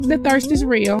The thirst is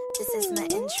real. This is my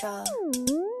intro.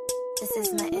 This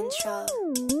is my intro.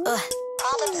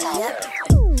 Problem solved.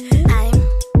 I'm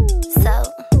so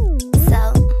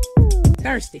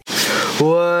Thirsty.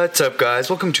 What's up, guys?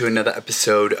 Welcome to another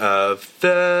episode of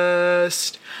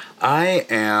Thirst. I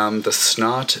am the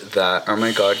snot that, oh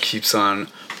my god, keeps on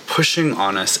pushing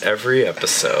on us every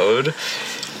episode.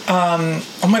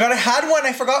 Oh my god, I had one.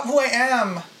 I forgot who I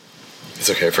am.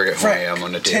 It's okay, I forget who I am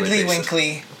on a daily basis.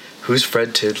 Tiddlywinkley. Who's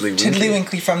Fred Tiddlywinkley?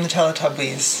 Tiddlywinkley from the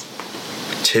Teletubbies.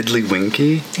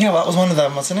 Tiddlywinky? Yeah, well, that was one of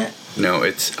them, wasn't it? No,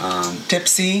 it's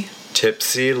Dipsy.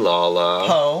 Tipsy, Lala,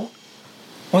 Ho.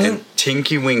 and Wasn't...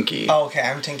 Tinky Winky. Oh, okay,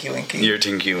 I'm Tinky Winky. You're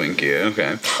Tinky Winky,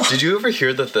 okay. Did you ever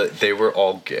hear that they were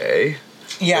all gay?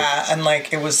 Yeah, and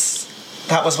like, it was...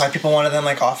 That was why people wanted them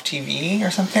like off TV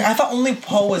or something. I thought only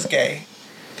Poe was gay.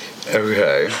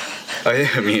 Okay.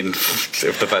 I mean,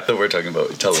 if the fact that we're talking about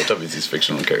Teletubbies, these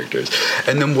fictional characters.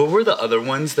 And then what were the other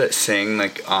ones that sang,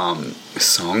 like,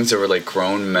 songs that were, like,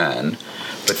 grown men,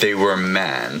 but they were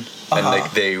men, and,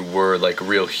 like, they were, like,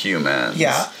 real humans.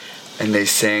 Yeah. And they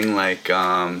sang, like,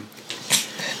 The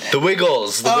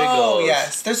Wiggles, The Wiggles. Oh,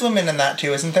 yes. There's women in that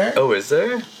too, isn't there? Oh, is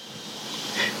there?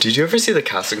 Did you ever see the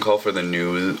casting call for the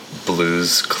new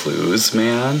Blue's Clues,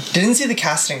 man? Didn't see the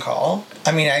casting call.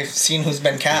 I mean, I've seen who's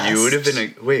been cast. You would have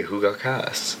been Wait, who got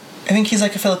cast? I think he's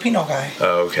like a Filipino guy.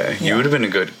 Oh, okay. Yeah. You would have been a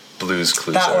good Blue's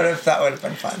Clues. That would have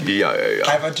been fun. Yeah.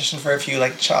 I've auditioned for a few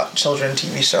like children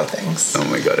TV show things. Oh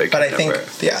my god, I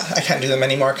can't do them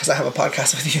anymore because I have a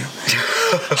podcast with you.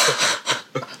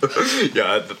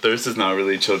 Yeah, the Thirst is not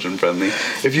really children friendly.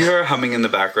 If you hear humming in the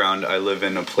background, I live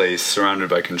in a place surrounded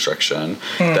by construction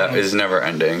that is never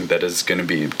ending. That is going to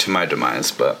be to my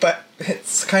demise, but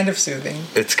it's kind of soothing.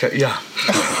 Yeah.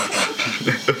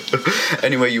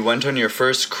 Anyway, you went on your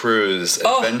first cruise,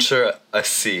 Adventure at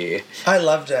Sea. I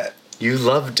loved it. You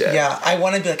loved it. Yeah, I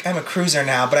want to be like, I'm a cruiser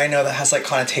now, but I know that has like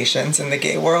connotations in the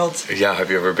gay world. Yeah, have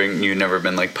you never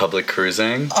been like public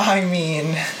cruising? I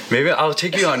mean, maybe I'll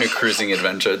take you on a cruising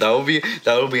adventure. That will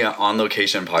be an on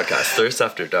location podcast, Thirst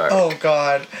After Dark. Oh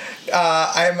god.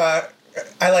 I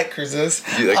like cruises.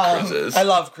 You like cruises? I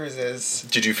love cruises.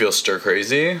 Did you feel stir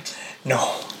crazy?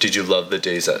 No. Did you love the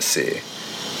days at sea?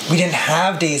 We didn't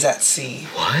have days at sea.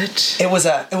 What? It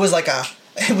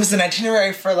was an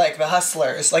itinerary for like the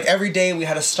hustlers. Like every day we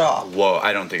had to stop. Whoa,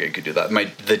 I don't think I could do that.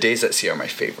 The days at sea are my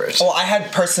favorite. Well, I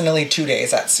had personally 2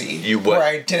 days at sea. Where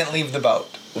I didn't leave the boat.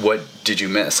 What did you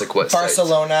miss? Like what?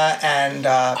 Barcelona and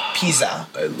Pisa.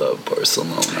 I love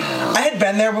Barcelona. I had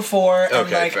been there before, and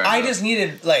okay, like I just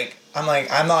needed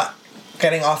I'm not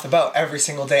getting off the boat every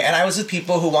single day, and I was with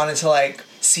people who wanted to like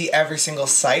see every single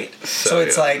site. So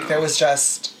it's there was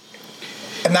just.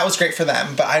 And that was great for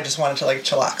them, but I just wanted to like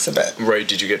chillax a bit. Right,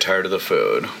 did you get tired of the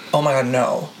food? Oh my god,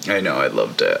 no. I know, I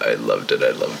loved it.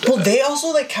 Well, they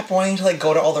also like kept wanting to like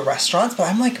go to all the restaurants, but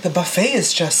I'm like, the buffet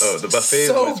is just the buffet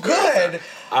so good.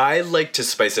 I like to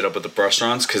spice it up with the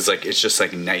restaurants because like it's just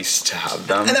like nice to have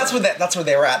them. And that's where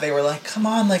they were at. They were like, come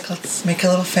on, like let's make it a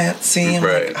little fancy. And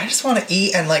right. like, I just want to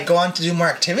eat and like go on to do more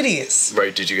activities.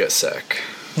 Right, did you get sick?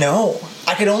 No.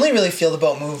 I could only really feel the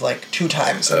boat move like 2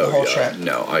 times in the whole trip.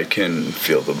 No, I can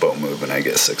feel the boat move and I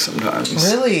get sick sometimes.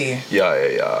 Really?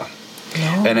 Yeah.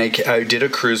 No. And I did a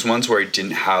cruise once where I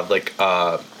didn't have like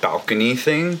a balcony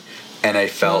thing, and I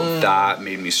felt that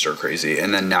made me stir crazy.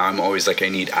 And then now I'm always like, I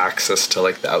need access to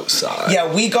like the outside.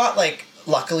 Yeah, we got like,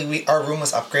 luckily our room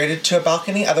was upgraded to a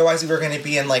balcony, otherwise we were going to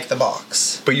be in like the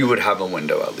box. But you would have a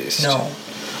window at least. No.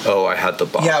 Oh, I had the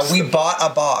box. Yeah, we bought a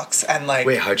box and like...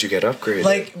 Wait, how'd you get upgraded?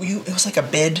 Like, it was like a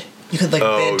bid. You could like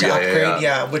bid to upgrade,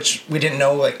 yeah, which we didn't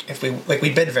know like if we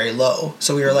bid very low,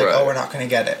 so we were like, we're not going to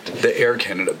get it. The Air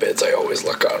Canada bids I always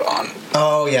luck out on.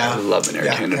 Oh yeah, I love an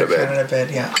Air Canada bid. Canada bid,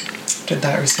 yeah. Did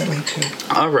that recently too.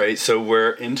 All right, so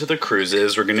we're into the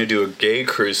cruises. We're going to do a gay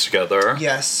cruise together.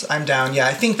 Yes, I'm down. Yeah,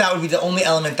 I think that would be the only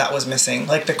element that was missing.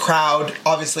 Like the crowd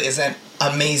obviously isn't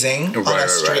amazing on a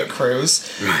straight cruise,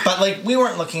 but like we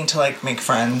weren't looking to like make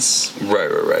friends.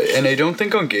 Right. And I don't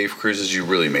think on gay cruises you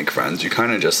really make friends. You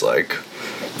kind of just like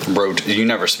you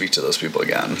never speak to those people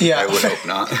again. Yeah, I would hope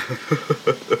not.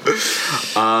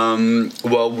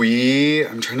 Well,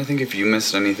 I'm trying to think if you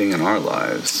missed anything in our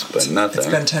lives, but nothing. It's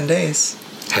been 10 days.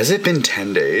 Has it been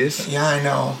 10 days? Yeah, I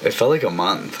know. It felt like a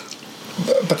month.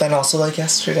 But then also like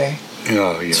yesterday.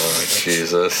 Oh, yeah,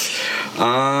 Jesus.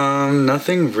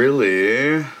 Nothing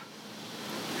really.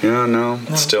 Yeah, no.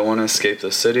 Still want to escape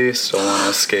the city. Still want to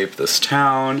escape this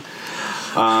town.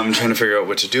 I'm trying to figure out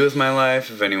what to do with my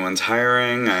life. If anyone's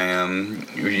hiring, I am,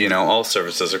 all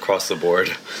services across the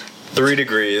board. 3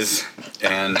 degrees,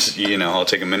 and you know, I'll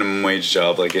take a minimum wage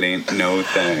job like it ain't no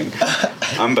thing.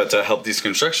 I'm about to help these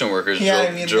construction workers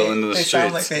drill into the they streets.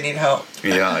 sound like they need help.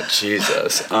 Yeah,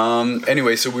 Jesus.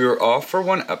 Anyway, so we were off for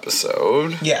 1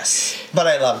 episode. Yes, but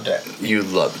I loved it. You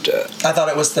loved it. I thought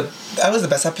it was the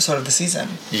best episode of the season.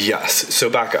 Yes. So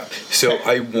back up. So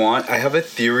Okay. I have a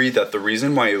theory that the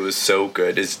reason why it was so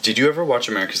good is, did you ever watch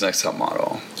America's Next Top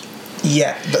Model?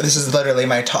 Yeah, but this is literally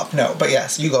my top note. But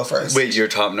yes, you go first. Wait, your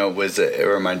top note was it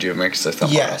reminded you of America's Next Top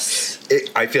Model? Yes.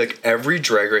 I feel like every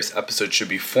Drag Race episode should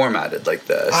be formatted like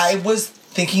this. I was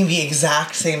thinking the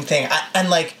exact same thing. I'm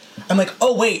like,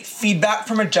 oh wait, feedback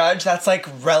from a judge that's like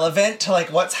relevant to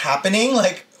like what's happening.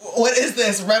 Like, what is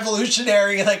this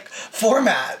revolutionary like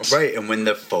format? Right, and when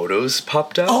the photos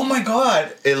popped up, Oh my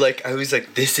god, I was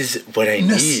like, this is what I need.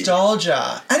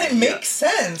 nostalgia, and it makes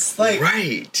sense. Like,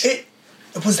 Right.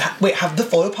 It was. Wait, have the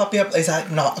photo popping up? Is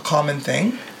that not a common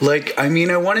thing? Like, I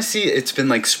mean, I want to see it's been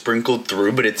like sprinkled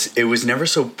through, but it was never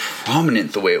so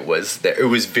prominent the way it was there. It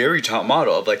was very top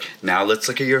model of like, now let's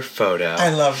look at your photo. I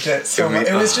loved it so much.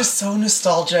 It was just so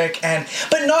nostalgic,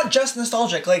 but not just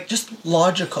nostalgic, like just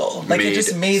logical. Like it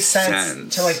just made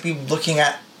sense to like be looking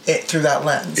at it through that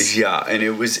lens. Yeah, and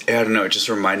it was, I don't know, it just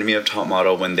reminded me of Top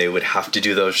Model when they would have to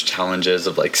do those challenges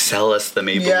of like, sell us the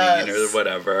Maybelline or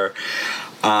whatever.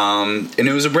 And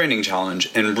it was a branding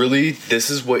challenge, and really this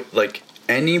is what, like,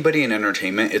 anybody in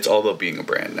entertainment, it's all about being a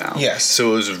brand now. Yes.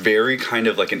 So it was very kind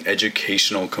of like an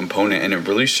educational component, and it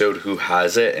really showed who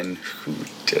has it and who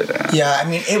didn't. Yeah, I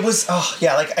mean, it was,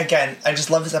 like, again, I just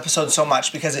love this episode so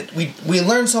much because we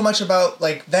learned so much about,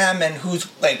 like, them and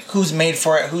who's made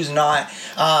for it, who's not.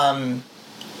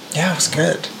 Yeah, it was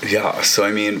good. Yeah, so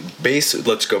I mean,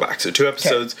 let's go back. So 2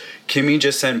 episodes, Kimmy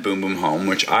just sent Boom Boom home,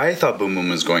 which I thought Boom Boom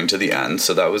was going to the end,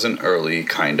 so that was an early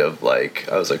kind of like,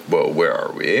 I was like, whoa, where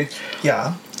are we?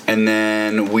 Yeah. And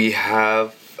then we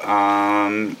have,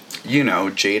 Jada,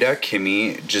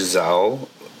 Kimmy, Giselle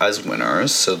as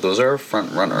winners, so those are our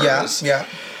front runners. Yeah.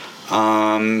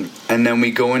 And then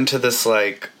we go into this,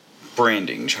 like,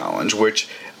 branding challenge, which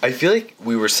I feel like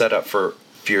we were set up for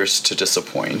Fierce to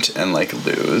disappoint and, like,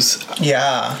 lose.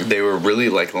 Yeah. They were really,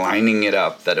 like, lining it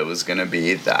up that it was going to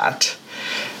be that.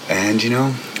 And,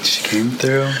 she came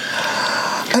through.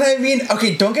 And I mean,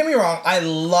 okay, don't get me wrong. I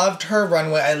loved her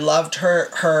runway. I loved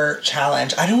her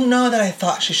challenge. I don't know that I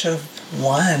thought she should have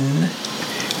won.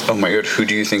 Oh my god, who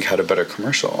do you think had a better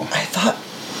commercial? I thought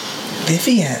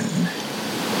Vivienne.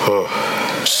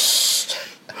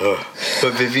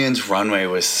 But Vivienne's runway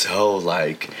was so,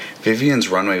 like... Vivienne's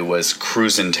runway was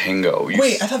Cruisin' Tango.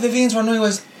 Wait, I thought Vivienne's runway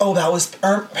was... Oh, that was...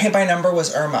 Paint by Number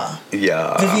was Irma.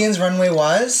 Yeah. Vivienne's runway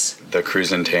was... The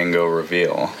Cruisin' Tango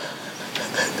reveal.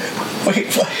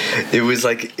 Wait, what? It was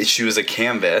like, she was a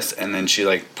canvas, and then she,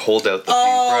 like, pulled out the Oh,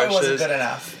 paintbrushes. it wasn't good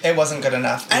enough. It wasn't good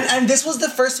enough. And this was the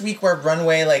first week where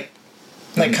runway, like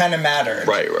kind of mattered.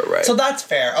 Right. So that's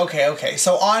fair. Okay.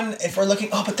 So if we're looking...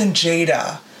 Oh, but then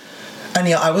Jada...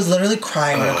 Anil, I was literally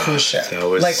crying on a cruise ship. That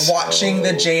was like, watching the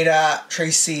Jada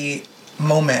Tracy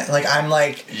moment. Like, I'm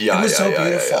like... it was so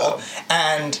beautiful.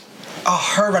 Yeah. And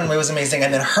her runway was amazing.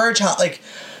 And then her child... Like,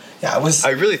 yeah, it was...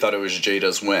 I really thought it was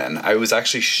Jada's win. I was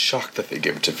actually shocked that they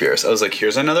gave it to Fierce. I was like,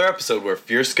 here's another episode where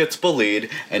Fierce gets bullied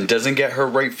and doesn't get her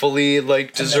rightfully,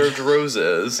 like, deserved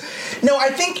roses. No,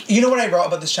 I think... You know what I wrote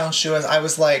about this challenge, too? Is I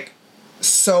was, like,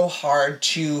 so hard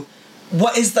to...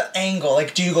 What is the angle?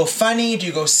 Like, do you go funny? Do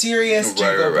you go serious? Do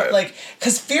you go... Right. Like,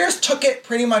 because Fierce took it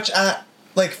pretty much at,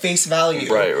 like, face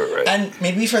value. Right. And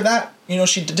maybe for that,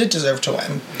 she did deserve to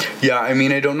win. Yeah, I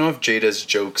mean, I don't know if Jada's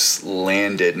jokes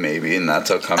landed, maybe, and that's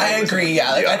how come I agree,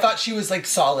 yeah. Like, I thought she was, like,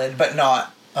 solid, but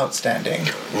not outstanding.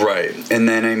 Right. And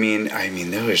then, I mean,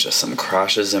 there was just some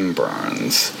crashes and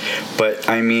burns. But,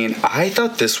 I mean, I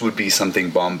thought this would be something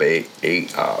Bombay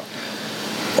ate up.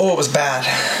 Oh, it was bad.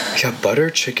 Yeah, butter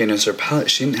chicken is her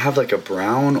palette. She didn't have, like, a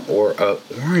brown or a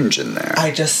orange in there.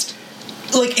 I just...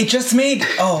 Like, it just made...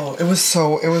 Oh, it was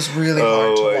really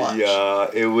hard to watch. Yeah,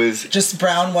 it was... Just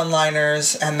brown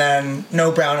one-liners and then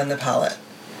no brown in the palette.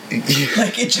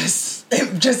 Like, it just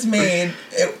made...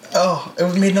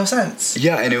 It made no sense.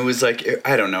 Yeah, and it was like,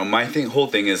 I don't know, my whole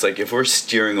thing is, like, if we're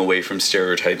steering away from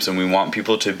stereotypes and we want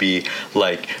people to be,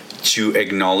 like, to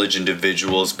acknowledge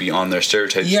individuals beyond their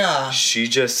stereotypes, she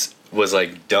just was,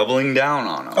 like, doubling down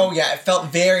on them. Oh, yeah, it felt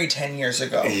very 10 years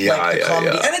ago. Yeah, like, the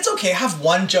comedy. yeah. And it's okay, have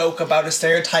one joke about a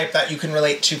stereotype that you can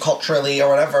relate to culturally or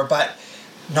whatever, but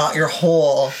not your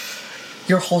whole...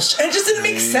 And it just didn't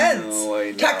make sense.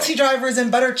 I know. Taxi drivers and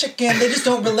butter chicken, they just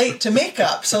don't relate to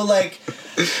makeup. So, like,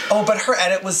 Oh, but her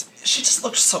edit was, she just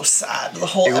looked so sad. The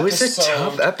whole episode. It was a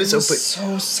tough episode, It was but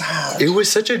so sad. it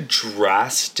was such a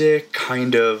drastic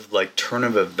kind of like turn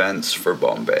of events for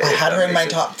Bombay. I had her in my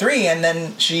top 3, and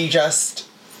then she just...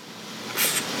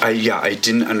 I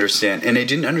didn't understand. And I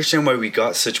didn't understand why we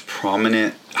got such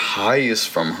prominent highs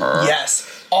from her. Yes.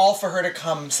 All for her to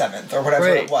come 7th or whatever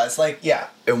Right. it was. Like, yeah.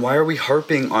 And why are we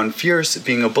harping on Fierce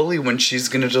being a bully when she's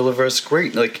going to deliver us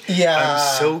great? Like, Yeah.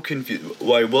 I'm so confused.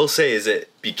 What I will say is it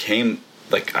became,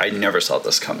 like, I never saw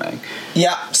this coming.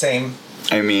 Yeah, same.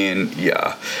 I mean,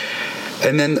 yeah.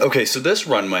 And then, okay, so this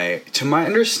runway, to my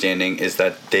understanding, is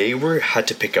that they had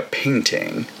to pick a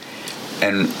painting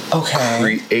and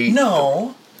create...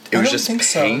 No. It was I don't just think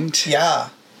paint? So. Yeah.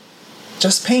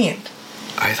 Just paint.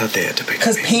 I thought they had to pick a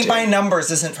Because painting. paint by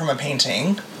numbers isn't from a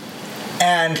painting.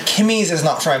 And Kimmy's is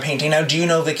not from a painting. Now, do you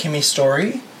know the Kimmy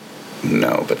story?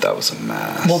 No, but that was a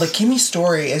mess. Well, the Kimmy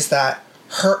story is that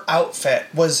her outfit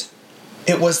was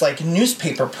like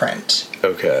newspaper print.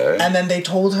 Okay. And then they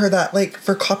told her that, like,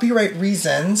 for copyright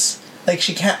reasons, like,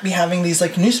 she can't be having these,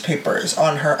 like, newspapers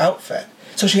on her outfit.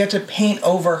 So she had to paint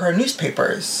over her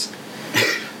newspapers.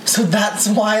 So that's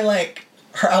why, like,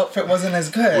 her outfit wasn't as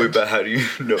good. Wait, but how do you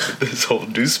know this whole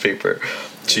newspaper?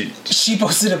 She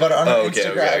posted about it on her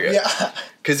Instagram. Okay. Yeah.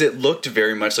 Because it looked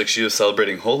very much like she was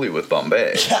celebrating Holi with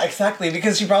Bombay. Yeah, exactly.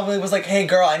 Because she probably was like, "Hey,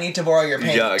 girl, I need to borrow your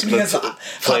paint." Yeah, because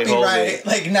play copyright, Holi.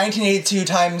 like 1982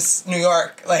 times New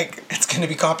York, like it's gonna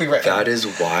be copyrighted. That is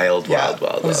wild.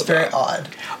 It was very odd.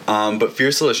 But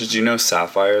Fierce Delicious, do you know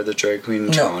Sapphire, the drag queen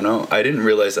in Toronto? I didn't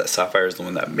realize that Sapphire is the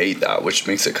one that made that, which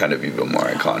makes it kind of even more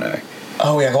iconic.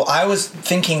 Oh yeah, well, I was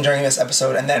thinking during this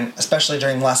episode, and then especially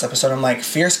during the last episode, I'm like,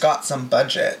 Fierce got some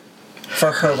budget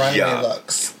for her runway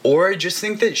looks. Or I just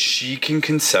think that she can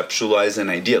conceptualize an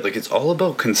idea. Like, it's all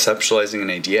about conceptualizing an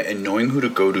idea and knowing who to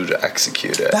go to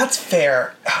execute it. That's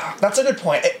fair. That's a good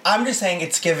point. I'm just saying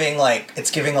it's giving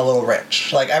a little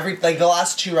rich. Like the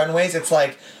last 2 runways, it's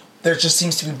like there just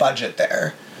seems to be budget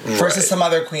there. Versus some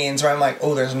other queens where I'm like,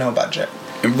 oh, there's no budget.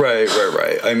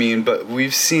 Right. I mean, but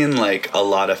we've seen like a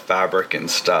lot of fabric and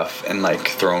stuff and like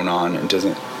thrown on. It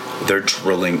doesn't. They're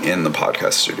drilling in the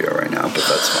podcast studio right now, but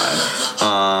that's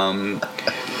fine.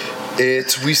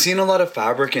 We've seen a lot of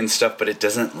fabric and stuff, but it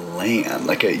doesn't land.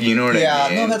 Like, you know what I mean? Yeah,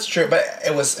 no, that's true. But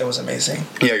it was amazing.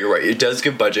 Yeah, you're right. It does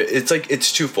give budget. It's like,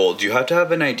 it's twofold. You have to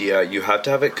have an idea. You have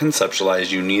to have it conceptualized.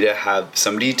 You need to have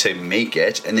somebody to make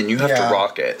it, and then you have to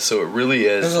rock it. So it really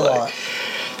is. There's a lot.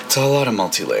 It's a lot of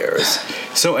multi-layers.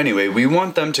 So anyway, we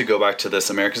want them to go back to this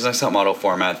America's Next Top Model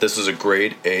format. This was a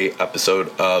grade A episode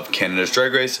of Canada's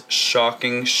Drag Race.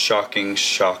 Shocking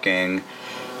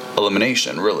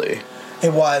elimination, really.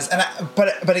 It was,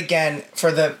 but again,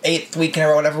 for the 8th week in a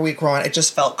row, whatever week we're on, it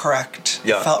just felt correct.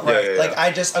 Yeah, it felt right. yeah. Like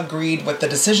I just agreed with the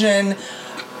decision.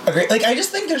 Like I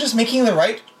just think they're just making the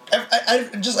right.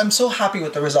 I'm so happy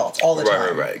with the results all the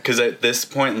time. Right. Because at this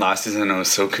point last season, I was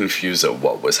so confused at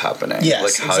what was happening.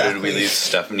 Yes, like, how did we leave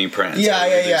Stephanie Prince? Yeah. How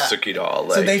did we leave Suki Doll?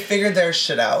 Like, so they figured their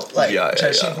shit out, like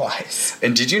judging-wise.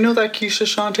 And did you know that Keisha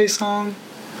Shante song?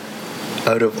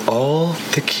 Out of all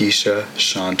the Keisha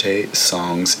Shante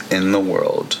songs in the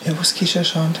world, it was Keisha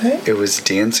Shante? It was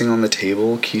Dancing on the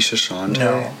Table, Keisha Shante.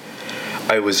 No.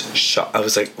 I was shocked. I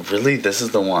was like, really? This is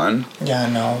the one? Yeah,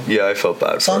 no. Yeah, I felt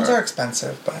bad Songs for her. are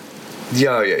expensive, but...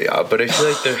 Yeah. But I feel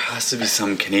like there has to be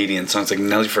some Canadian songs, like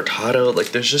Nelly Furtado. Like,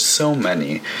 there's just so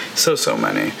many. So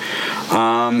many.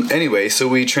 Anyway, so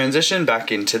we transition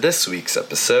back into this week's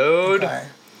episode. Okay.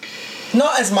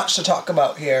 Not as much to talk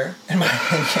about here, in my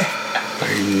opinion.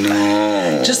 I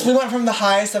know. Just, we went from the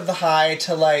highest of the high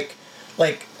to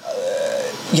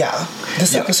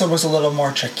This episode was a little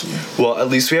more tricky. Well, at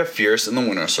least we have Fierce in the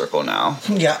winner's circle now.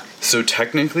 Yeah. So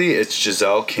technically, it's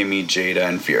Giselle, Kimmy, Jada,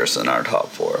 and Fierce in our top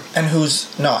 4. And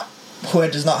who's not? Who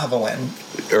does not have a win?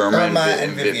 Irma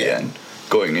and Vivian.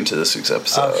 Going into this week's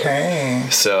episode. Okay.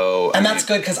 So, and that's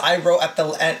good because I wrote at the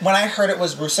end, when I heard it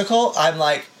was Rusical, I'm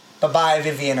like, bye-bye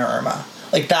Vivian or Irma.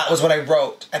 Like, that was what I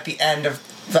wrote at the end of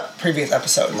the previous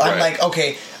episode. Right. I'm like,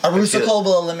 okay, a Rusical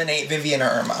will eliminate Vivian or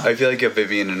Irma. I feel like if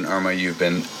Vivian and Irma you've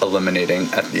been eliminating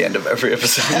at the end of every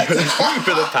episode for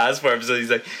the past 4 episodes. He's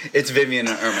like, it's Vivian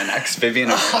and Irma next.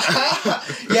 Vivian and Irma.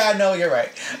 Yeah, no, you're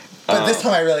right. But this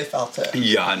time I really felt it.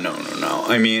 Yeah, no.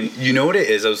 I mean, you know what it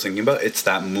is I was thinking about? It's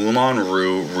that Moulin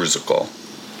Rouge Rusical.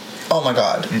 Oh my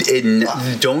god.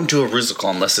 Don't do a Rusical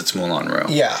unless it's Moulin Rouge.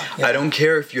 Yeah. I don't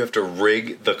care if you have to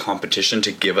rig the competition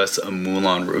to give us a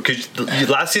Moulin Rouge. Because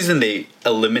last season they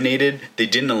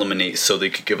didn't eliminate so they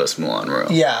could give us Moulin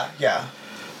Rouge. Yeah.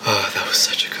 Oh, that was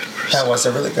such a good That was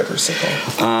a really good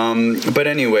Rusical. But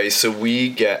anyway, so we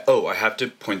get... Oh, I have to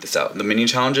point this out. The mini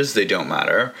challenges, they don't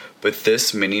matter. But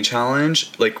this mini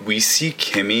challenge, like, we see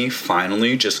Kimmy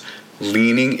finally just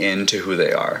leaning into who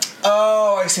they are.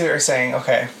 Oh, I see what you're saying.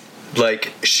 Okay.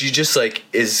 Like, she just, like,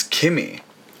 is Kimmy.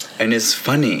 And is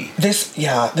funny. This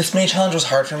mini challenge was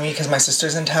hard for me because my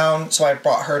sister's in town, so I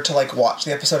brought her to, like, watch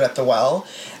the episode at the well.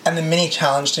 And the mini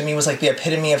challenge to me was, like, the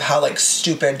epitome of how, like,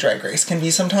 stupid Drag Race can be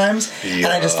sometimes. Yeah. And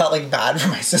I just felt, like, bad for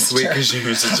my sister. Wait, because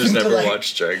your sister's never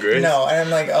watched Drag Race? No, and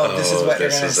I'm like, this is what you're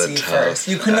going to see first.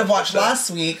 You couldn't have watched last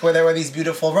week where there were these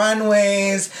beautiful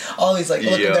runways, all these, like,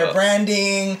 look at their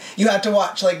branding. You had to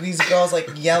watch, like, these girls, like,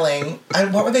 yelling.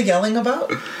 What were they yelling about?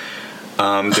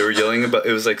 They were yelling about,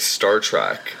 it was, like, Star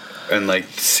Trek. And, like,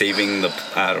 saving the...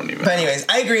 I don't even know. But anyways,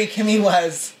 I agree. Kimmy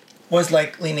was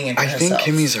like, leaning into herself. I think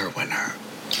Kimmy's our winner.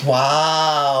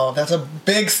 Wow. That's a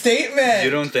big statement.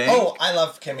 You don't think? Oh, I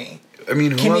love Kimmy. I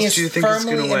mean, who Kimmy else do you think is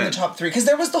going to win? firmly in the top 3. Because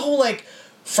there was the whole, like,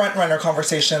 front-runner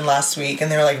conversation last week.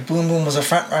 And they were like, Boom Boom was a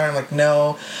front-runner. I'm like,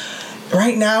 no.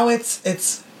 Right now, it's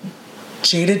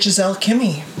Jada, Giselle,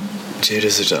 Kimmy. Jada,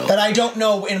 Giselle. But I don't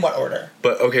know in what order.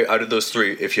 But, okay, out of those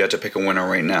 3, if you had to pick a winner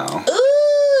right now...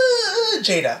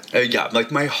 Jada. Yeah,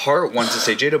 like, my heart wants to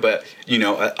say Jada, but, you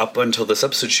know, up until this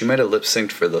episode, she might have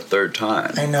lip-synced for the 3rd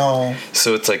time. I know.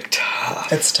 So it's, like,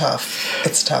 tough. It's tough.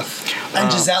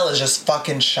 And Giselle is just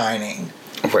fucking shining.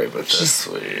 Right, but this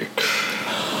week...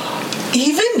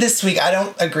 Even this week, I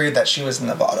don't agree that she was in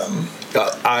the bottom.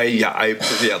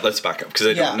 Let's back up, because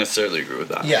I don't necessarily agree with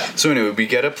that. Yeah. So anyway, we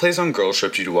get a Plays on Girls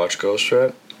Trip. Did you watch Girls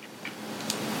Trip?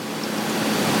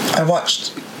 I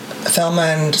watched Thelma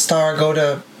and Star go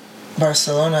to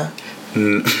Barcelona.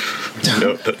 No,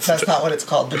 that's not what it's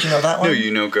called, but you know that one? No,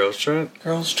 you know Girls Trip?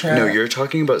 Girls Trip. No, you're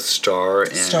talking about Star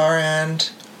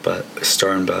and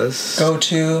Buzz? Go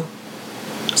to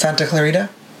Santa Clarita?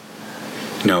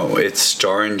 No, it's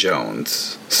Star and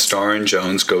Jones. Star and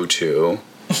Jones go to...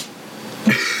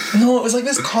 No, it was like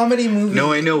this comedy movie.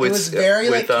 No, I know. It was very,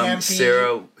 with, like,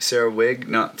 campy. Sarah Wig?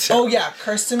 Not Sarah. Oh, yeah,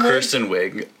 Kirsten Wig. Kirsten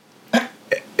Wig.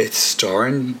 It's Star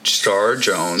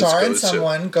Jones. Star and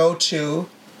someone go to...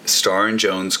 Star and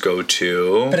Jones go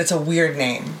to... But it's a weird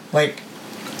name. Like...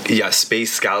 Yeah,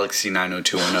 Space Galaxy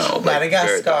 90210.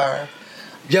 Madagascar.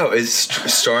 Yeah, is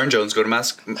Star and Jones go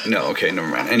to No, okay, never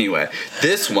mind. Anyway,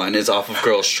 this one is off of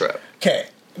Girls Trip. Okay,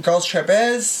 Girls Trip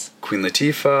is... Queen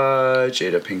Latifah,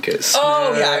 Jada Pinkett Smith.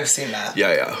 Oh, yeah, I've seen that.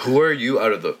 Yeah. Who are you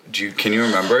out of the... Can you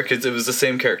remember? Because it was the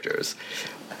same characters.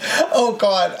 Oh,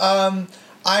 God.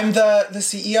 I'm the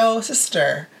CEO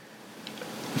sister.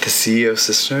 The CEO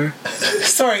sister?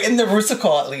 Sorry, in the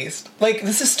Rusical at least. Like,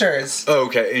 the sisters. Oh,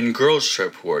 okay. In Girls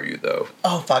Trip, who are you, though?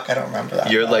 Oh, fuck, I don't remember that.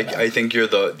 You're like, I think you're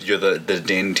the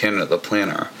Dane Tanner, the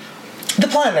planner. The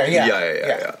planner,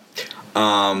 yeah.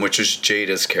 Yeah. Which is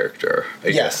Jada's character,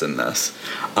 I guess, in this.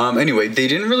 Anyway, they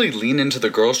didn't really lean into the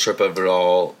Girls Trip of it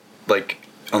all. Like,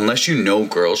 unless you know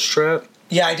Girls Trip.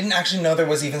 Yeah, I didn't actually know there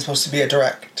was even supposed to be a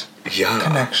direct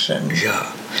connection.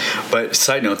 Yeah. But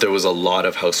side note, there was a lot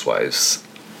of housewives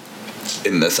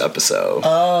in this episode.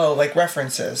 Oh, like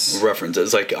references.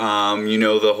 Like, you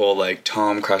know the whole, like,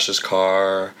 Tom crashed his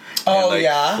car. Oh, and,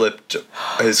 like, flipped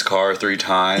his car 3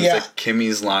 times. Yeah. Like,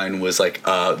 Kimmy's line was, like,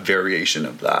 a variation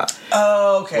of that.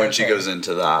 Oh, okay. When she goes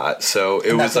into that. So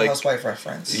it was, like... That's a housewife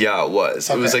reference. Yeah, it was.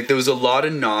 Okay. It was, like, there was a lot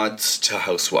of nods to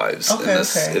housewives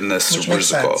in this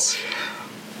musical.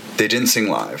 They didn't sing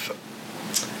live.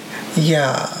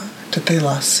 Yeah. Did they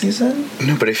last season?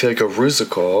 No, but I feel like a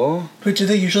Rusical. Wait, do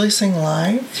they usually sing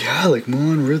live? Yeah, like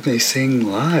Moulin Rouge, they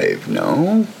sing live,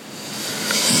 no?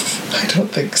 I don't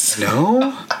think so.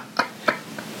 No?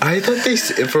 I thought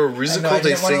for a Rusical, they sing live. I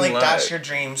didn't want to, like, dash your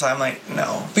dreams. I'm like,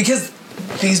 no. Because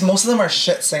most of them are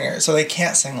shit singers, so they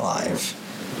can't sing live.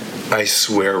 I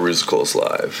swear Rusical's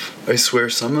live. I swear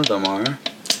some of them are.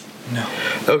 No.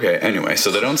 Okay, anyway,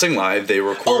 so they don't sing live, they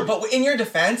record... Oh, but in your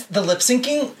defense, the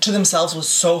lip-syncing to themselves was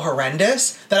so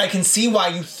horrendous that I can see why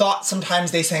you thought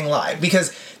sometimes they sang live.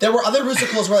 Because there were other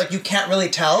musicals where, like, you can't really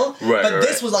tell. Right, but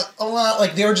this was, like, a lot...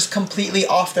 Like, they were just completely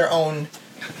off their own...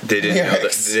 They didn't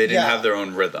have their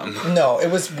own rhythm. No, it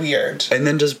was weird. And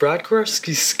then does Brad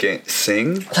Goreski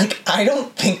sing? Like, I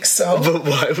don't think so. But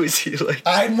why was he like...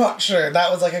 I'm not sure.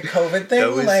 That was like a COVID thing.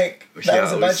 That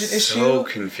was a budget issue. So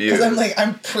confused. Because I'm like,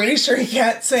 I'm pretty sure he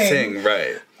can't sing.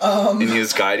 Right. And he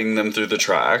was guiding them through the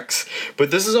tracks.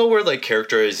 But this is all where, like,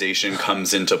 characterization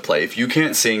comes into play. If you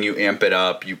can't sing, you amp it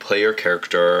up, you play your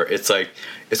character. It's like...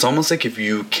 It's almost like if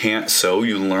you can't sew,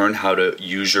 you learn how to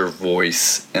use your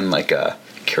voice in, like, a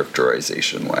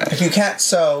characterization way. If you can't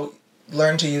sew,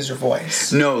 learn to use your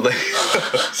voice. No, like...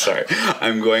 sorry.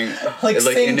 I'm going... Like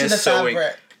sing in to the sewing,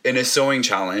 fabric. in a sewing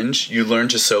challenge, you learn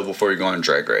to sew before you go on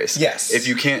Drag Race. Yes. If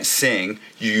you can't sing,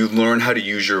 you learn how to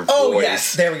use your Oh, voice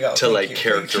yes. There we go. to, Thank like, you.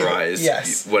 characterize.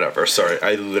 Yes. Whatever. Sorry.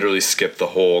 I literally skipped the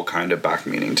whole kind of back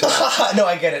meaning to that. No,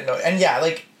 I get it. No, and yeah,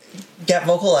 like, get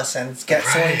vocal lessons, get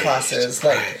sewing Right, classes,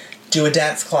 like, do a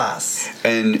dance class.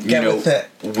 And, you Get know, with it.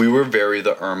 we were very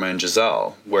the Irma and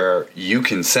Giselle, where you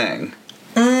can sing.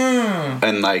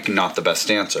 And, like, not the best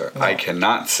dancer. I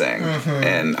cannot sing.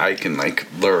 And I can, like,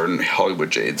 learn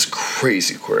Hollywood Jade's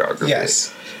crazy choreography.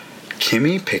 Yes.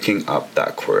 Kimmy picking up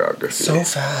that choreography. So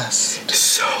fast.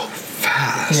 So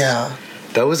fast. Yeah.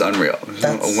 That was unreal.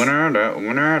 That's- Winner,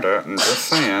 I'm just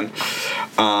saying.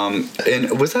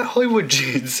 And was that Hollywood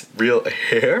Jade's real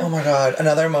hair? Oh my god,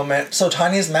 another moment. So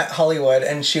Tanya's met Hollywood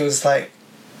and she was like,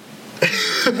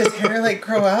 did his hair like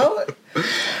grow out?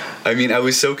 I mean, I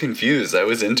was so confused. I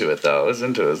was into it though. I was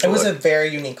into it. It was a very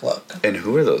unique look. And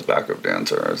who are those backup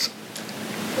dancers?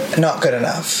 Not good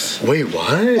enough. Wait,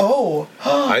 what? Oh.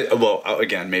 Well,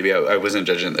 again, maybe I wasn't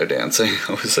judging their dancing.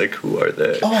 I was like, who are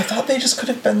they? Oh, I thought they just could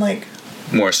have been like,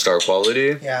 More star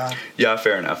quality? yeah. Yeah,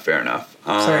 fair enough.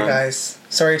 Sorry, guys.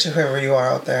 Sorry to whoever you are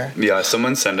out there. Yeah,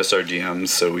 someone send us our DMs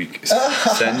so we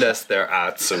send us their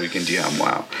ats so we can DM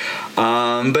WoW.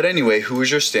 But anyway, who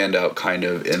was your standout kind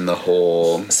of in the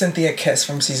whole? Cynthia Kiss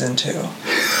from season 2.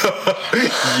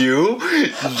 You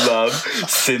love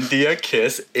Cynthia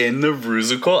Kiss in the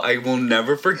Rusical. I will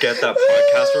never forget that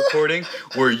podcast recording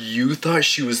where you thought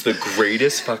she was the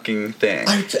greatest fucking thing.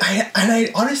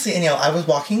 I honestly, and I was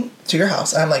walking to your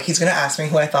house and I'm like, he's gonna ask me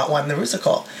who I thought won the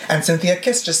Rusical, and Cynthia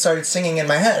Kiss just started singing in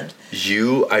my head.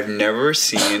 I've never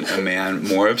seen a man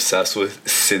more obsessed with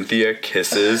Cynthia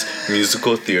Kiss's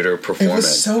musical theater It performance.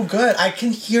 was so good. I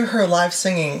can hear her live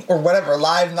singing, or whatever,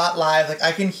 live, not live. Like,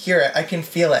 I can hear it. I can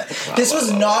feel it. This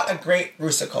was not a great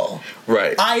Rusical.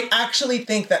 Right. I actually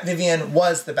think that Vivian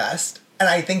was the best, and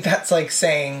I think that's like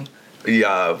saying,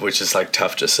 Yeah, which is like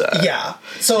tough to say. yeah.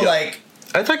 So Yeah. like,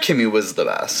 I thought Kimmy was the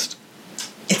best.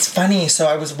 it's funny. So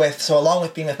along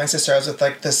with being with my sister, I was with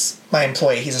like my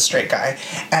employee. He's a straight guy,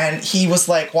 and he was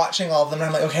like watching all of them, and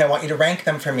I'm like, okay, I want you to rank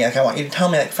them for me. Like, I want you to tell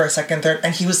me like first, second, third.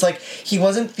 And he was like, he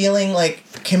wasn't feeling like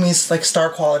Kimmy's like star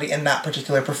quality in that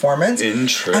particular performance.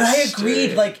 Interesting. And I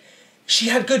agreed. Like, she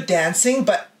had good dancing,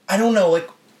 but I don't know. Like,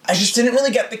 I just didn't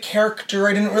really get the character.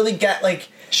 I didn't really get like.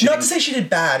 Not to say she did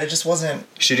bad. It just wasn't.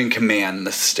 She didn't command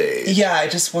the stage. Yeah,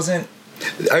 it just wasn't.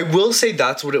 I will say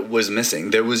that's what it was missing.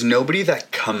 There was nobody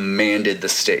that commanded the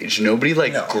stage. Nobody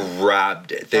like No.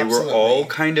 grabbed it. They Absolutely. were all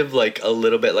kind of like a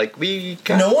little bit like we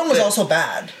got No one was this. also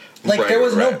bad. Like, Right, there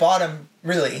was no right. bottom,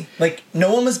 really. Like,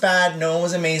 no one was bad, no one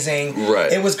was amazing.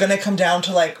 Right. It was gonna come down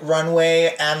to, like,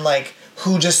 runway and, like,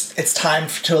 who just, it's time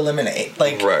to eliminate.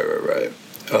 Like, Right.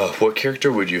 What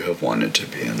character would you have wanted to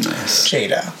be in this?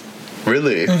 Jada.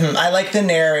 Really? I like the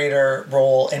narrator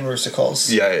role in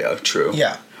Rusicals. Yeah, true.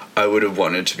 Yeah. I would have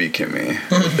wanted to be Kimmy,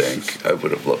 I think. I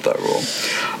would have loved that role.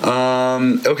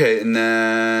 Okay, and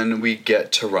then we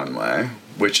get to Runway,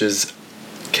 which is...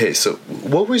 Okay, so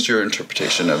what was your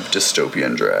interpretation of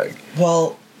dystopian drag?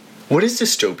 Well, What does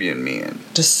dystopian mean?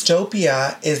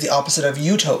 dystopia is the opposite of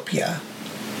utopia.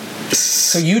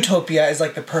 So utopia is,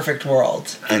 like, the perfect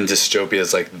world. And dystopia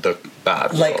is like the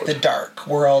bad Like, world. the dark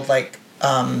world, like,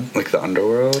 Like the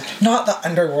underworld? not the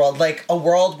underworld, like, a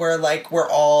world where, like, we're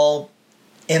all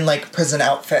in, like, prison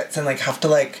outfits and, like, have to,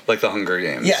 like... Like the Hunger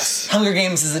Games. Yes, Hunger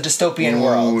Games is a dystopian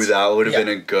world. Ooh, that would have Yeah. been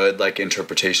a good like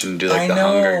interpretation to do like I the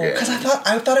Hunger know, Games. because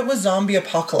I thought it was zombie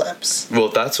apocalypse. Well,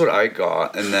 that's what I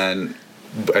got, and then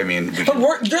I mean, But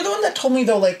you're the one that told me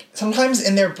though. Like, sometimes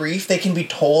in their brief, they can be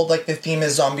told like the theme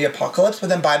is zombie apocalypse, but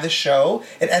then by the show,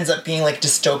 it ends up being like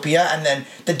dystopia, and then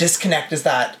the disconnect is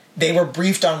that they were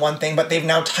briefed on one thing, but they've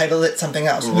now titled it something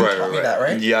else. You taught me that,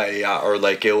 right? Yeah, or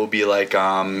like it will be like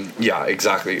yeah,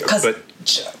 exactly. Because But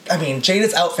I mean,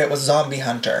 Jada's outfit was zombie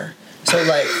hunter, so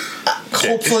like,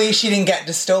 hopefully she didn't get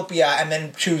dystopia and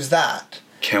then choose that.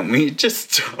 can we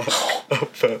just talk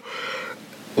about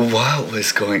what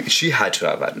was going? She had to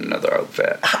have had another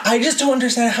outfit. I just don't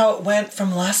understand how it went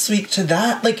from last week to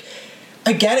that. Like,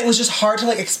 again, it was just hard to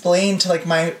like explain to like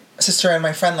my sister and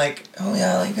my friend, like, oh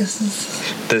yeah, like this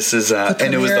is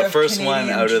and it was premiere the of first one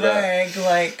Canadian out of the. drag.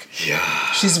 Like,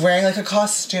 Yeah. she's wearing like a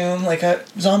costume, like a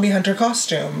zombie hunter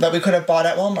costume that we could have bought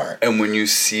at Walmart. And when you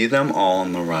see them all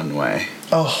on the runway,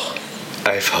 Oh,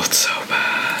 I felt so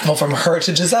bad. well, from her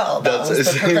to Giselle, that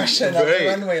was the progression of the right.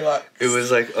 runway look. It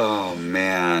was like, oh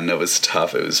man, it was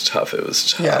tough. It was tough.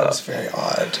 Yeah, it was very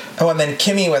odd. Oh, and then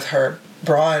Kimmy with her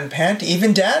bra and panty.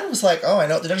 Even Dan was like, oh, I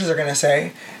know what the judges are going to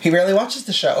say. He rarely watches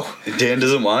the show. Dan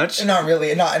doesn't watch? Not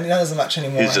really. Not as much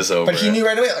anymore. He's just over But he knew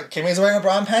right away, like, Kimmy's wearing a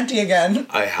bra and panty again.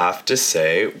 I have to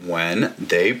say, when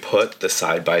they put the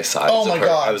side-by-sides Oh of my her,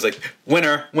 God. I was like,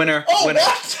 winner, winner, Oh, winner,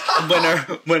 what?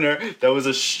 winner, winner. That was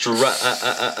a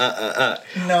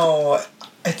No,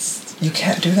 you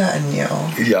can't do that in you.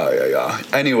 Yeah.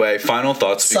 Anyway, final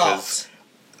thoughts because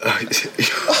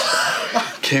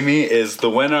Kimmy is the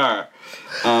winner.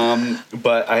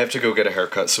 But I have to go get a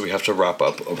haircut, so we have to wrap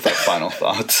up with our final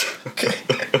thoughts. Okay.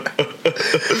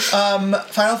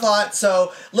 Final thought.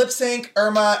 So lip sync,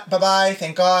 Irma, bye bye,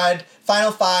 thank God.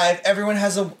 Final 5. Everyone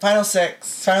has a final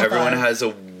 6. Final Everyone 5. has a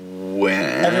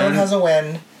win. Everyone has a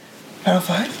win. Final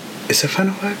 5? Is it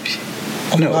final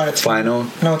 5? Oh No, my God, it's final.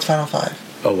 No, it's final 5.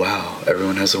 Oh wow!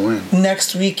 Everyone has a win.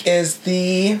 Next week is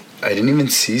I didn't even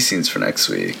see scenes for next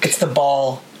week. it's the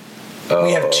ball.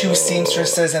 We have 2 Oh.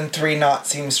 seamstresses and 3 not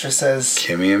seamstresses.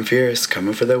 Kimmy and Fierce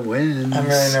coming for the wins. I'm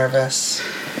really nervous.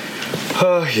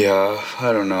 Oh yeah,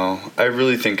 I don't know. I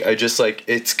really think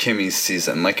it's Kimmy's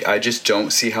season. Like I just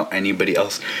don't see how anybody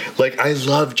else. Like I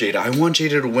love Jada. I want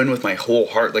Jada to win with my whole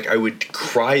heart. Like I would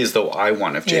cry as though I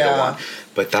won if Jada won.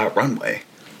 But that runway.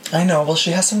 I know. Well,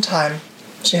 she has some time.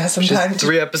 She has some time.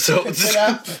 3 episodes. Pick it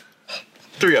up.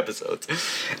 3 episodes.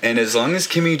 And as long as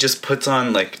Kimmy just puts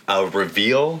on like a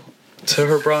reveal to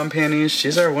her bra and panties,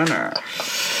 she's our winner.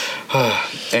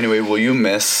 Anyway, will you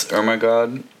miss Oh My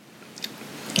God?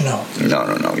 No.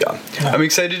 No, yeah. No. I'm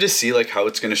excited to see like how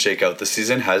it's gonna shake out. This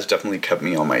season has definitely kept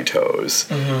me on my toes.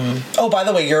 Oh, by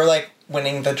the way, you're like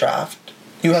winning the draft.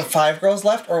 You have 5 girls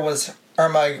left, or was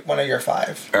Irma one of your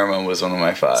 5? Irma was one of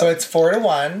my 5. So it's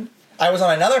 4-1. I was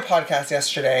on another podcast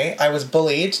yesterday. I was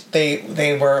bullied.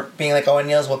 They were being like, oh,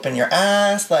 Neil's whooping your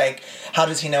ass. Like, how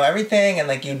does he know everything? And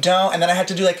like, you don't. And then I had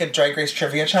to do like a Drag Race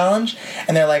trivia challenge.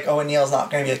 And they're like, oh, Neil's not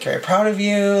going to be like very proud of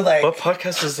you. Like, What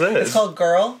podcast was this? it's called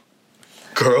Girl.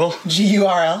 Girl?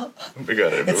 GURL. We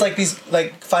got it. It's like these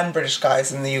like fun British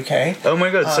guys in the UK. Oh my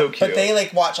God, so cute. But they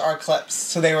like watch our clips,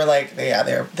 so they were like, they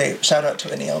shout out to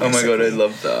Anil. Oh my God, I basically.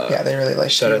 love that. Yeah, they really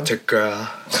like Shout you. out to girl.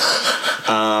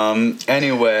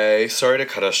 Anyway, sorry to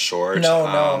cut us short.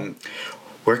 No.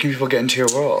 Where can people get into your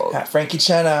world? At Frankie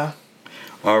Chenna.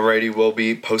 Alrighty, we'll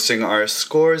be posting our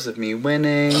scores of me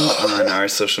winning on our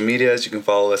social medias. You can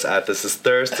follow us at This Is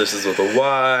Thirst. This is with a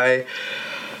Y.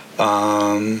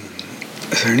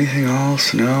 Is there anything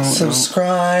else? No.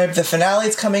 Subscribe. The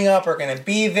finale's coming up. We're gonna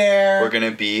be there. We're gonna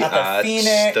be at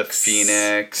the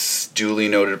Phoenix Duly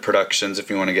Noted Productions if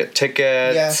you want to get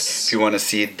tickets. Yes. If you want to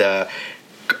see the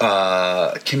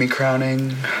Kimmy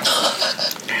crowning.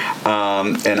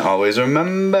 And always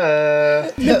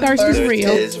remember, The thirst is thirst real.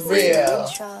 is real.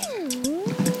 Intro.